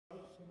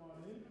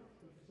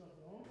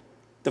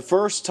The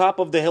first Top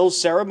of the Hill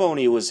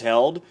ceremony was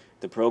held.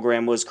 The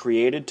program was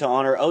created to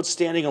honor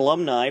outstanding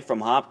alumni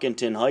from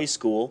Hopkinton High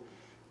School.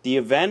 The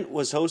event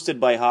was hosted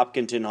by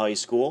Hopkinton High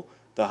School,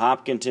 the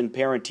Hopkinton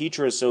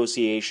Parent-Teacher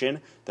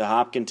Association, the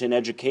Hopkinton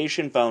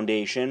Education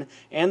Foundation,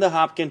 and the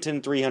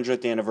Hopkinton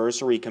 300th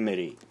Anniversary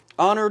Committee.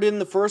 Honored in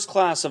the first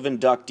class of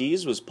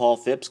inductees was Paul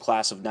Phipps,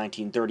 class of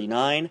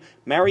 1939,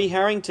 Mary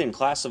Harrington,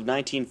 class of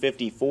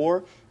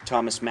 1954,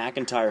 Thomas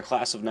McIntyre,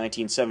 class of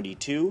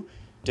 1972,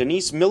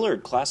 Denise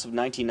Millard, class of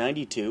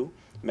 1992,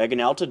 Megan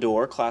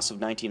Altador, class of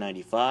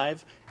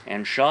 1995,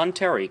 and Sean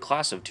Terry,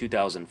 class of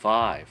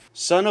 2005.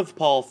 Son of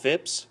Paul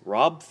Phipps,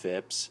 Rob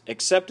Phipps,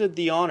 accepted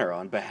the honor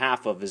on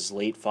behalf of his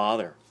late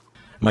father.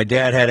 My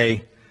dad had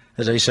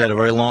as I said, a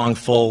very long,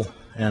 full,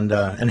 and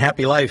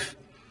happy life.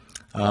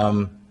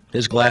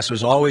 His glass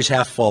was always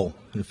half full.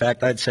 In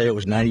fact, I'd say it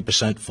was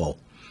 90% full.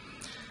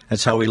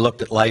 That's how he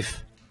looked at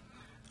life.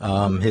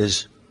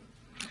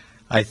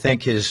 I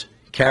think his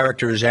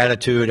character, his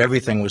attitude,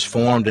 everything was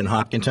formed in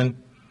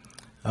Hopkinton.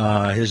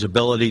 His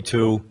ability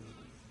to,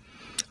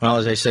 well,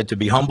 as I said, to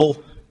be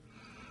humble,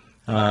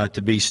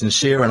 to be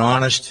sincere and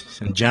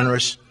honest and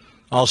generous,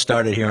 all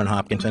started here in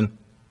Hopkinton,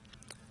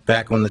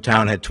 back when the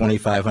town had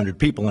 2,500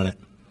 people in it.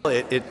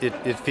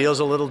 It feels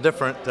a little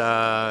different.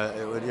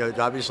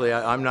 Obviously,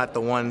 I'm not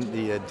the one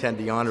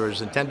the honor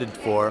is intended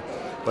for,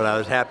 but I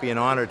was happy and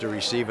honored to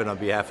receive it on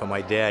behalf of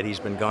my dad. He's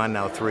been gone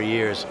now 3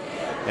 years,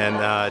 and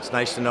it's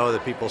nice to know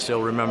that people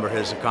still remember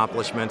his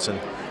accomplishments and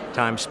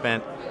time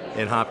spent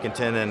in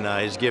Hopkinton and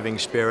his giving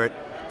spirit,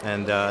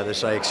 and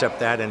I accept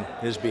that in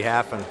his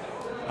behalf, and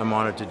I'm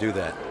honored to do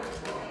that.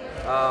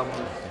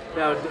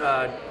 Now,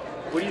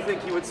 what do you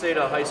think you would say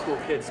to high school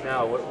kids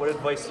now? What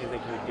advice do you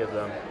think you would give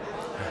them?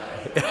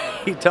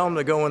 He'd tell them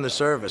to go in the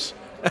service,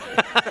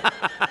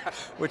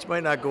 which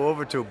might not go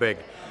over too big,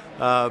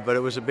 but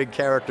it was a big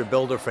character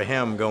builder for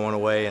him going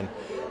away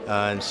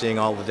and seeing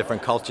all the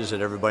different cultures that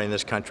everybody in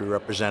this country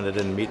represented,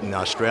 and meeting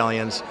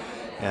Australians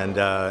and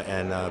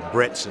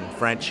Brits and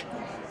French.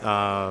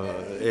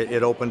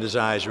 It opened his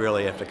eyes,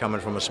 really, after coming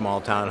from a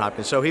small town,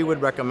 Hopkins. So he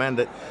would recommend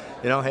that,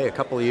 hey, a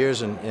couple of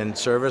years in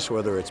service,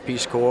 whether it's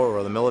Peace Corps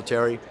or the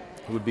military,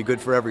 would be good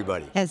for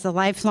everybody. As a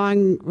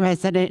lifelong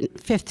resident,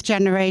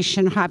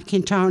 fifth-generation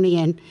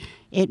Hopkintonian,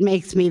 it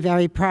makes me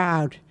very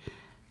proud.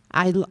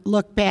 I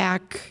look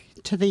back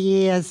to the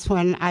years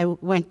when I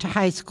went to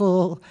high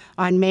school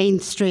on Main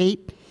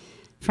Street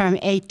from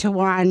 8 to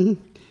 1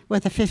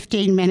 with a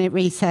 15-minute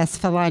recess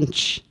for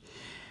lunch.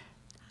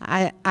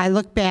 I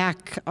look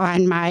back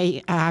on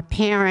my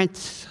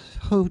parents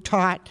who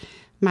taught.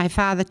 My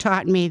father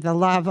taught me the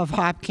love of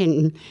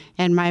Hopkinton,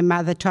 and my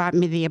mother taught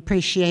me the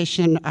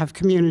appreciation of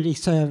community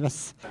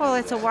service. Well,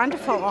 it's a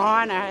wonderful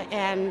honor,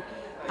 and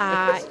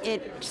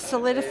it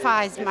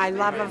solidifies my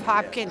love of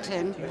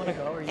Hopkinton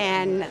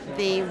and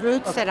the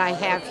roots that I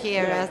have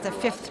here as a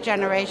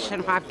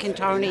fifth-generation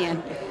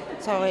Hopkintonian.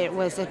 So it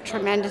was a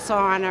tremendous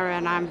honor,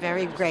 and I'm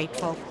very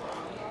grateful.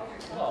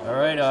 All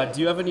right, do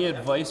you have any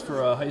advice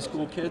for high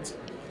school kids?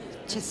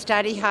 To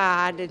study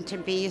hard and to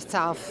be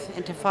yourself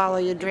and to follow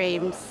your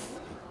dreams.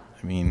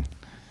 I mean,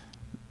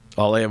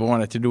 all I ever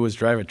wanted to do was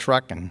drive a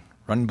truck and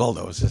run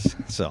bulldozers.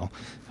 So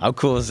how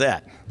cool is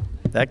that?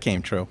 That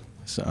came true.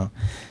 So,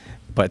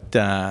 but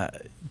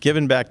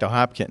giving back to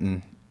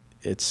Hopkinton,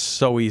 it's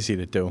so easy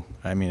to do.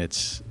 I mean,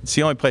 it's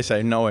the only place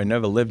I know. I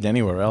never lived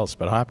anywhere else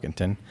but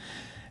Hopkinton.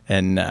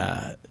 And,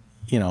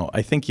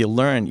 I think you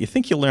learn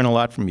a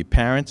lot from your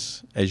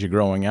parents as you're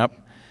growing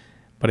up,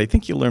 but I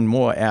think you learn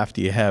more after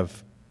you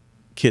have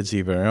kids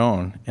of your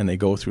own and they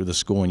go through the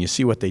school and you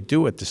see what they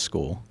do at the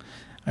school.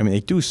 I mean,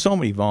 they do so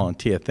many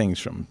volunteer things,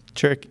 from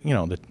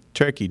the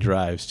turkey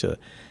drives to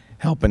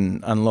helping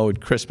unload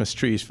Christmas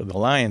trees for the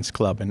Lions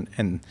Club,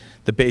 and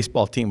the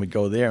baseball team would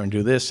go there and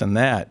do this and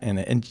that,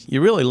 and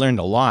you really learned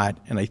a lot.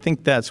 And I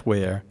think that's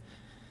where,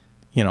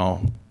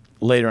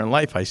 later in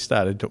life I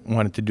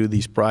wanted to do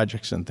these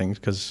projects and things,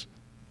 because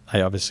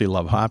I obviously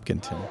love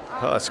Hopkinton.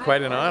 Well, it's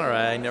quite an honor.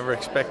 I never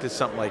expected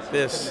something like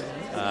this.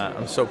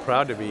 I'm so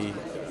proud to be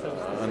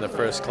in the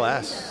first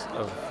class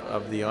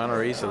of the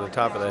honorees at the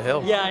top of the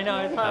hill. Yeah, I know.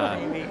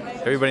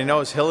 Everybody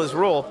knows Hill is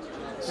rule,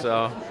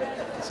 so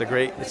it's a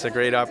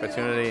great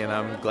opportunity, and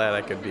I'm glad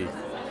I could be.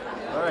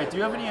 All right. Do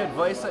you have any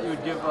advice that you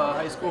would give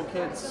high school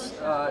kids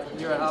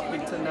here at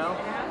Hopkinton now?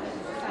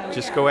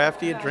 Just go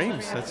after your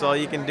dreams. That's all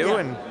you can do,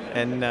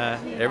 and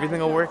everything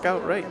will work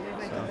out right.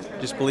 So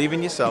just believe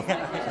in yourself.